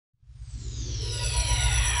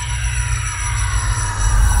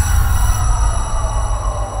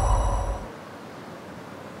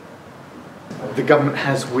the government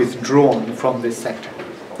has withdrawn from this sector.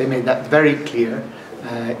 They made that very clear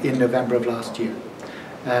in November of last year.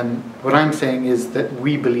 What I'm saying is that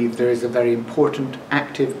we believe there is a very important,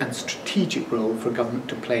 active and strategic role for government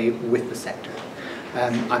to play with the sector.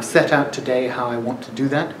 I've set out today how I want to do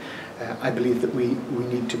that. I believe that we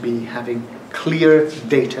need to be having clear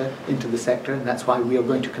data into the sector, and that's why we are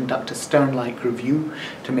going to conduct a Stern-like review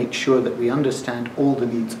to make sure that we understand all the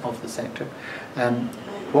needs of the sector.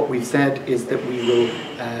 What we've said is that we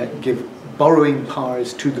will give borrowing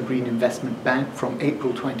powers to the Green Investment Bank from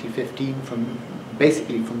April 2015,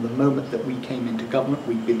 basically from the moment that we came into government.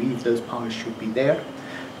 We believe those powers should be there.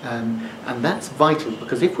 And that's vital,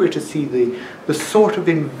 because if we're to see the sort of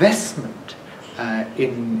investment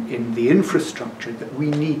in the infrastructure that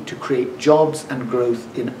we need to create jobs and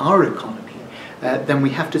growth in our economy, then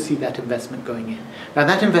we have to see that investment going in. Now,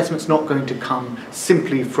 that investment's not going to come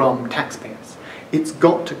simply from taxpayers. It's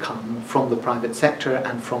got to come from the private sector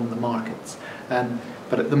and from the markets.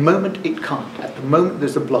 But at the moment it can't. At the moment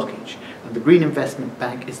there's a blockage, and the Green Investment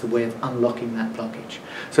Bank is the way of unlocking that blockage.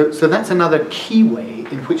 So that's another key way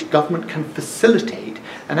in which government can facilitate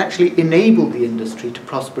and actually enable the industry to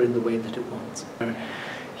prosper in the way that it wants. There are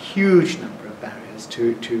a huge number of barriers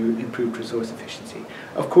to improved resource efficiency.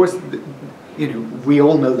 Of course, we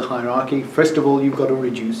all know the hierarchy. First of all, you've got to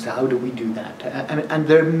reduce. How do we do that? And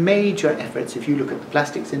there are major efforts. If you look at the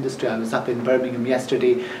plastics industry, I was up in Birmingham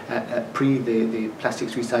yesterday pre the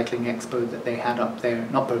Plastics Recycling Expo that they had up there,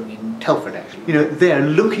 not Birmingham, Telford actually. They're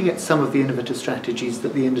looking at some of the innovative strategies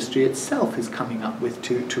that the industry itself is coming up with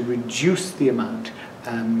to reduce the amount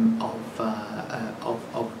of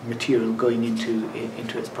material going into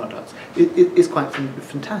its products. It is quite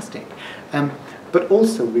fantastic. But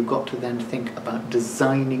also we've got to then think about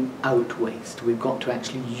designing out waste. We've got to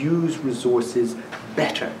actually use resources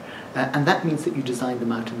better. And that means that you design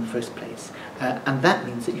them out in the first place. And that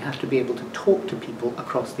means that you have to be able to talk to people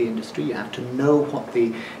across the industry. You have to know what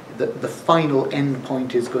the final end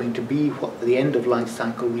point is going to be, what the end of life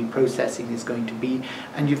cycle reprocessing is going to be.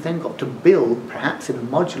 And you've then got to build, perhaps in a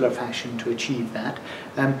modular fashion, to achieve that.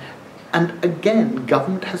 And again,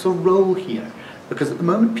 government has a role here. Because at the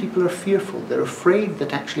moment people are fearful. They're afraid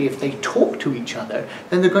that actually if they talk to each other,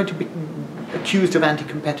 then they're going to be accused of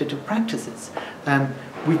anti-competitive practices.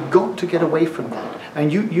 We've got to get away from that.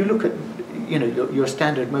 And you look at your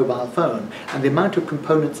standard mobile phone and the amount of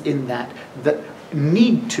components in that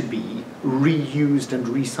need to be reused and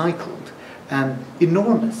recycled,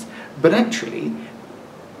 enormous. But actually,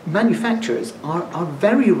 manufacturers are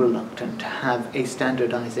very reluctant to have a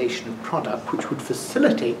standardization of product which would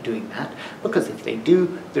facilitate doing that, because if they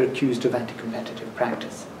do, they're accused of anti-competitive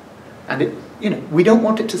practice. And we don't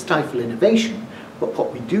want it to stifle innovation, but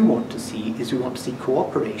what we do want to see is we want to see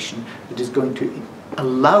cooperation that is going to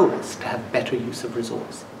allow us to have better use of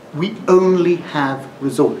resource. We only have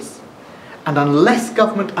resource. And unless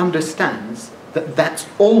government understands that that's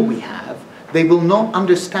all we have, they will not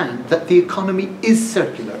understand that the economy is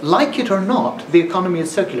circular. Like it or not, the economy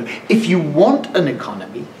is circular. If you want an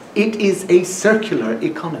economy, it is a circular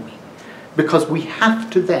economy. Because we have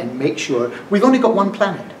to then make sure we've only got one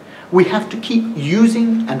planet. We have to keep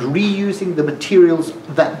using and reusing the materials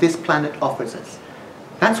that this planet offers us.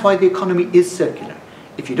 That's why the economy is circular.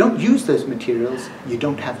 If you don't use those materials, you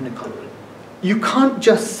don't have an economy. You can't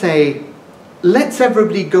just say, let's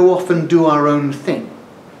everybody go off and do our own thing.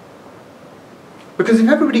 Because if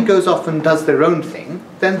everybody goes off and does their own thing,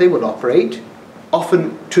 then they will operate,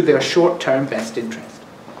 often to their short-term best interest.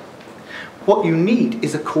 What you need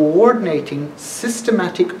is a coordinating,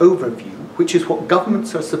 systematic overview, which is what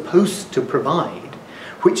governments are supposed to provide,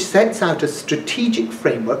 which sets out a strategic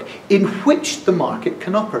framework in which the market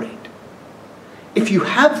can operate. If you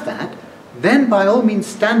have that, then by all means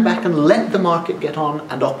stand back and let the market get on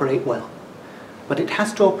and operate well. But it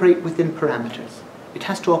has to operate within parameters. It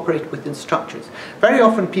has to operate within structures. Very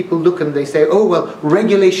often people look and they say, oh, well,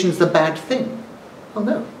 regulation's the bad thing. Well,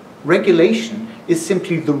 no. Regulation is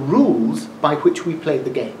simply the rules by which we play the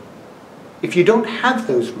game. If you don't have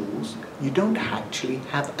those rules, you don't actually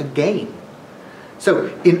have a game.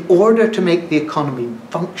 So, in order to make the economy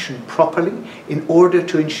function properly, in order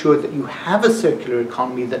to ensure that you have a circular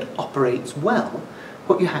economy that operates well,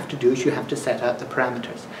 what you have to do is you have to set out the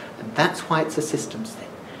parameters. And that's why it's a systems thing.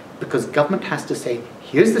 Because government has to say,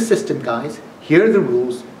 here's the system, guys, here are the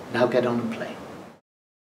rules, now get on and play.